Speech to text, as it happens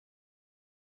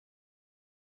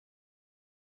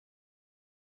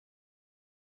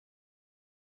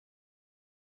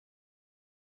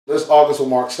This August will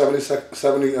mark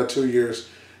 72 years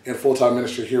in full-time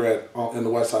ministry here in the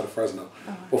west side of Fresno.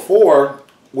 Oh. Before,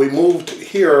 we moved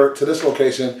here to this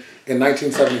location in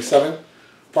 1977.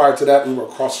 Prior to that, we were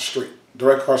across the street.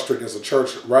 Direct across the street. There's a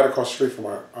church right across the street from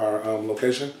our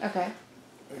location. Okay.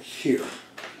 Here.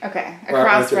 Okay.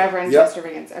 Across Reverend Chester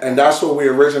Riggins. Okay. And that's where we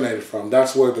originated from.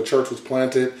 That's where the church was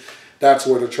planted. That's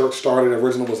where the church started.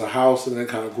 Originally was a house, and then it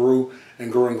kind of grew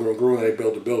and grew and grew and grew, and they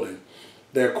built a building.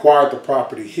 They acquired the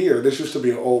property here. This used to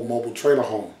be an old mobile trailer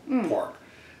home park.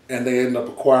 And they ended up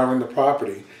acquiring the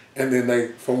property. And then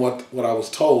they, from what I was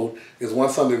told, is one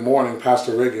Sunday morning,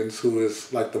 Pastor Riggins, who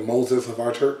is like the Moses of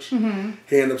our church, he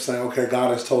ended up saying, okay,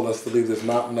 God has told us to leave this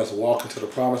mountain, let's walk into the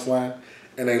promised land.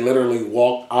 And they literally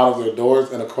walked out of their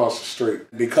doors and across the street.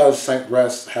 Because St.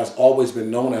 Rest has always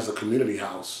been known as a community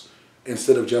house,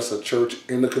 instead of just a church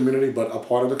in the community, but a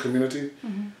part of the community,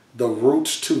 the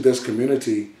roots to this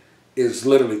community is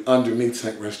literally underneath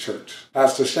St. Rest Church.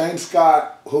 Pastor Shane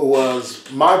Scott, who was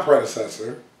my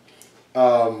predecessor,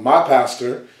 my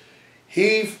pastor,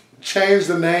 he changed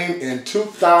the name in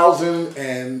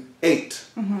 2008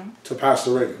 to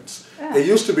Pastor Riggins. Yeah. It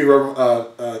used to be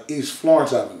East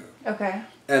Florence Avenue. Okay.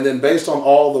 And then based on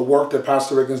all the work that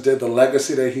Pastor Riggins did, the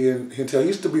legacy that he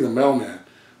used to be the mailman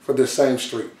for this same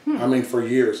street. I mean, for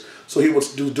years. So he would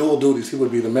do dual duties. He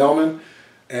would be the mailman,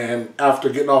 and after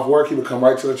getting off work, he would come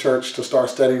right to the church to start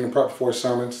studying and prep for his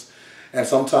sermons. And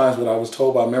sometimes what I was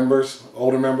told by members,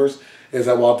 older members, is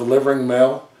that while delivering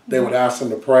mail, they would ask him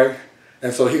to pray.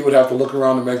 And so he would have to look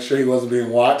around to make sure he wasn't being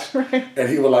watched. Right. And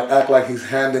he would act like he's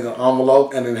handing an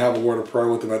envelope and then have a word of prayer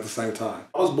with them at the same time.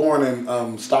 I was born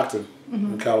in Stockton,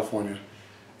 in California,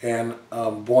 and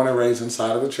born and raised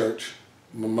inside of the church.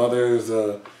 My mother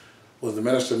was the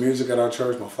minister of music at our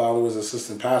church. My father was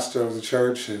assistant pastor of the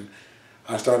church, and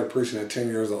I started preaching at 10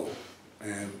 years old.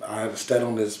 And I had to stand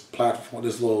on this platform,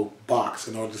 this little box,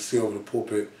 in order to see over the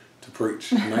pulpit to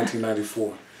preach in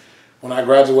 1994. When I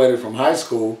graduated from high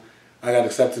school, I got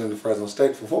accepted into Fresno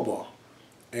State for football.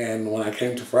 And when I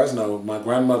came to Fresno, my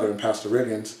grandmother and Pastor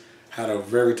Riggins had a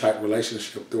very tight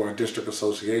relationship through our district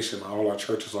association. All our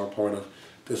churches are part of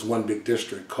this one big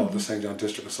district called the St. John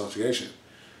District Association.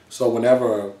 So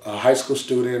whenever a high school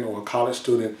student or a college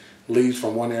student leaves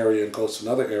from one area and goes to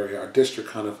another area, our district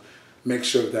kind of makes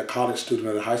sure that college student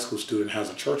or the high school student has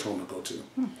a church home to go to.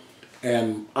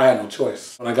 And I had no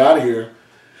choice. When I got here,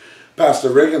 Pastor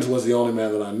Riggins was the only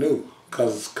man that I knew,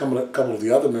 because a couple of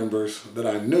the other members that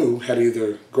I knew had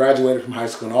either graduated from high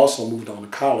school and also moved on to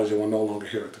college and were no longer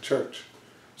here at the church.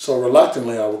 So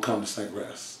reluctantly, I would come to St.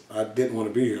 Rest. I didn't want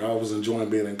to be here. I was enjoying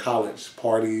being in college,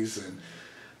 parties and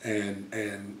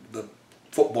the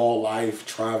football life,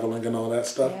 traveling and all that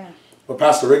stuff. Yeah. But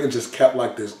Pastor Riggins just kept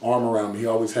this arm around me. He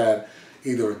always had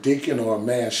either a deacon or a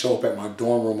man show up at my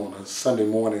dorm room on a Sunday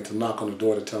morning to knock on the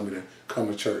door to tell me to come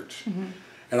to church.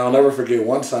 And I'll never forget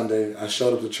one Sunday, I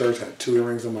showed up to church, had 2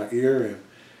 earrings in my ear, and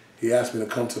he asked me to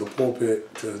come to the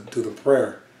pulpit to do the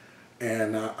prayer.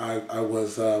 And I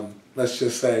was, let's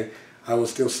just say, I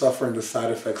was still suffering the side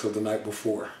effects of the night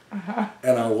before.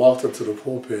 And I walked up to the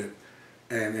pulpit,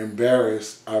 and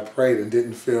embarrassed, I prayed and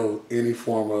didn't feel any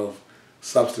form of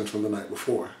substance from the night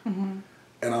before. And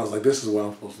I was like, this is where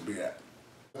I'm supposed to be at.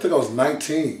 I think I was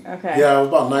 19. Okay. Yeah, I was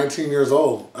about 19 years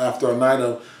old after a night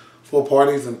of full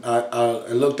parties, and I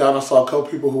looked down, I saw a couple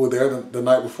people who were there the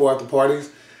night before at the parties,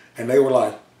 and they were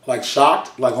like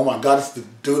shocked, oh my God, it's the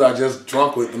dude I just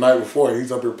drunk with the night before.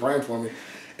 He's up here praying for me.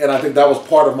 And I think that was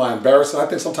part of my embarrassment. I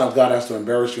think sometimes God has to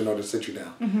embarrass you in order to sit you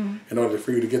down, in order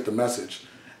for you to get the message.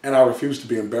 And I refused to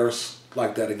be embarrassed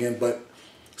like that again. But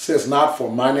since not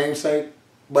for my name's sake,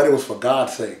 but it was for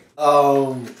God's sake.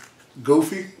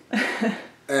 Goofy.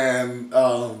 And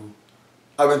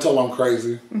I've been told I'm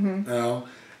crazy, you know,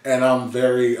 and I'm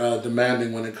very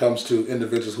demanding when it comes to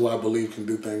individuals who I believe can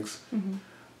do things.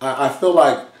 I feel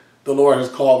like the Lord has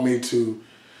called me to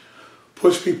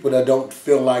push people that don't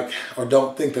feel like or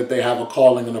don't think that they have a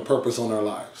calling and a purpose on their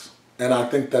lives. And I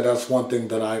think that that's one thing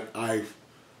that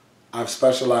I've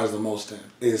specialized the most in,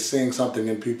 is seeing something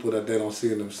in people that they don't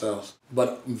see in themselves.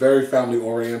 But I'm very family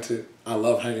oriented. I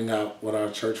love hanging out with our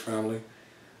church family.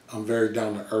 I'm very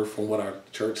down to earth from what our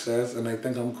church says, and they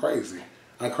think I'm crazy.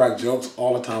 I crack jokes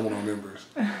all the time with our members.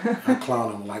 I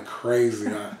clown them like crazy.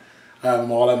 I have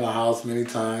them all at my house many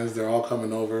times. They're all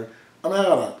coming over. I'm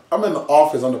in the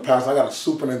office, I'm the pastor. I got a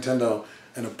Super Nintendo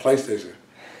and a PlayStation.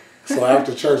 So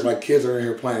after church, kids are in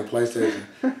here playing PlayStation,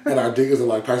 and our deacons are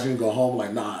like, Pastor, you can go home. I'm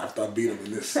like, nah, after I beat them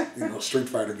in this, Street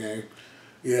Fighter game.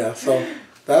 Yeah, so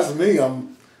that's me.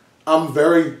 I'm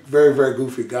very, very, very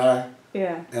goofy guy.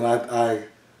 Yeah. And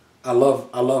I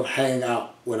love hanging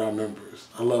out with our members.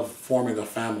 I love forming a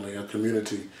family, a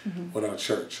community with our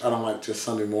church. I don't like just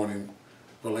Sunday morning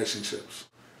relationships.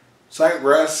 St.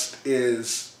 Rest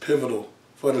is pivotal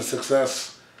for the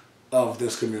success of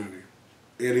this community.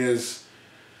 It is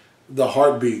the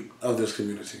heartbeat of this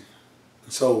community.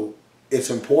 So it's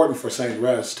important for St.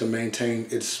 Rest to maintain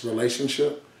its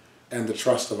relationship and the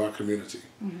trust of our community.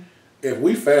 If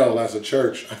we fail as a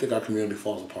church, I think our community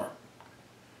falls apart,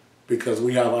 because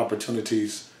we have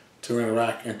opportunities to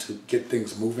interact and to get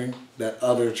things moving that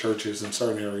other churches in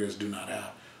certain areas do not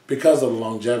have, because of the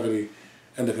longevity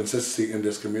and the consistency in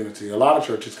this community. A lot of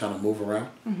churches kind of move around,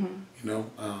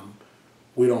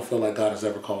 we don't feel like God has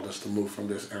ever called us to move from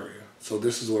this area. So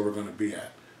this is where we're going to be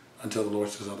at until the Lord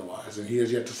says otherwise, and he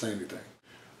has yet to say anything.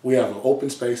 We have an open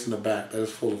space in the back that is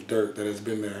full of dirt that has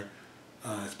been there.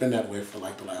 It's been that way for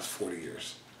like the last 40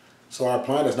 years. So our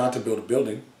plan is not to build a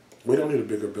building. We don't need a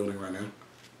bigger building right now.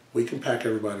 We can pack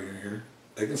everybody in here.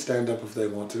 They can stand up if they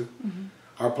want to.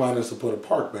 Our plan is to put a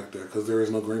park back there because there is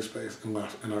no green space in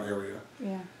our area.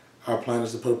 Our plan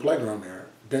is to put a playground there,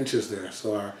 benches there,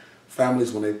 so our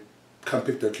families, when they come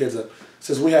pick their kids up,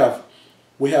 since we have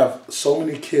so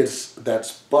many kids,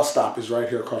 that bus stop is right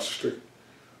here across the street.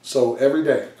 So every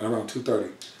day around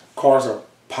 2:30, cars are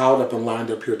piled up and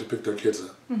lined up here to pick their kids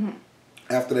up.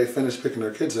 After they finish picking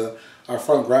their kids up, our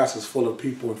front grass is full of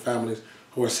people and families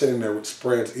who are sitting there with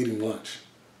spreads eating lunch.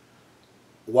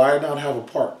 Why not have a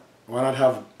park? Why not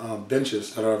have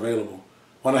benches that are available?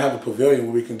 Why not have a pavilion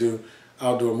where we can do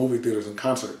outdoor movie theaters and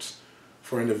concerts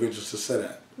for individuals to sit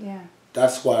at?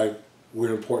 That's why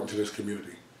we're important to this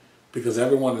community, because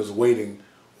everyone is waiting.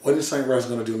 What is St. Rest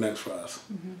going to do next for us?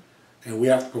 And we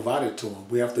have to provide it to them.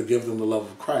 We have to give them the love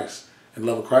of Christ. And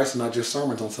love of Christ is not just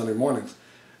sermons on Sunday mornings.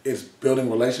 It's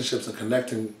building relationships and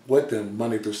connecting with them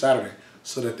Monday through Saturday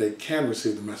so that they can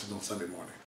receive the message on Sunday morning.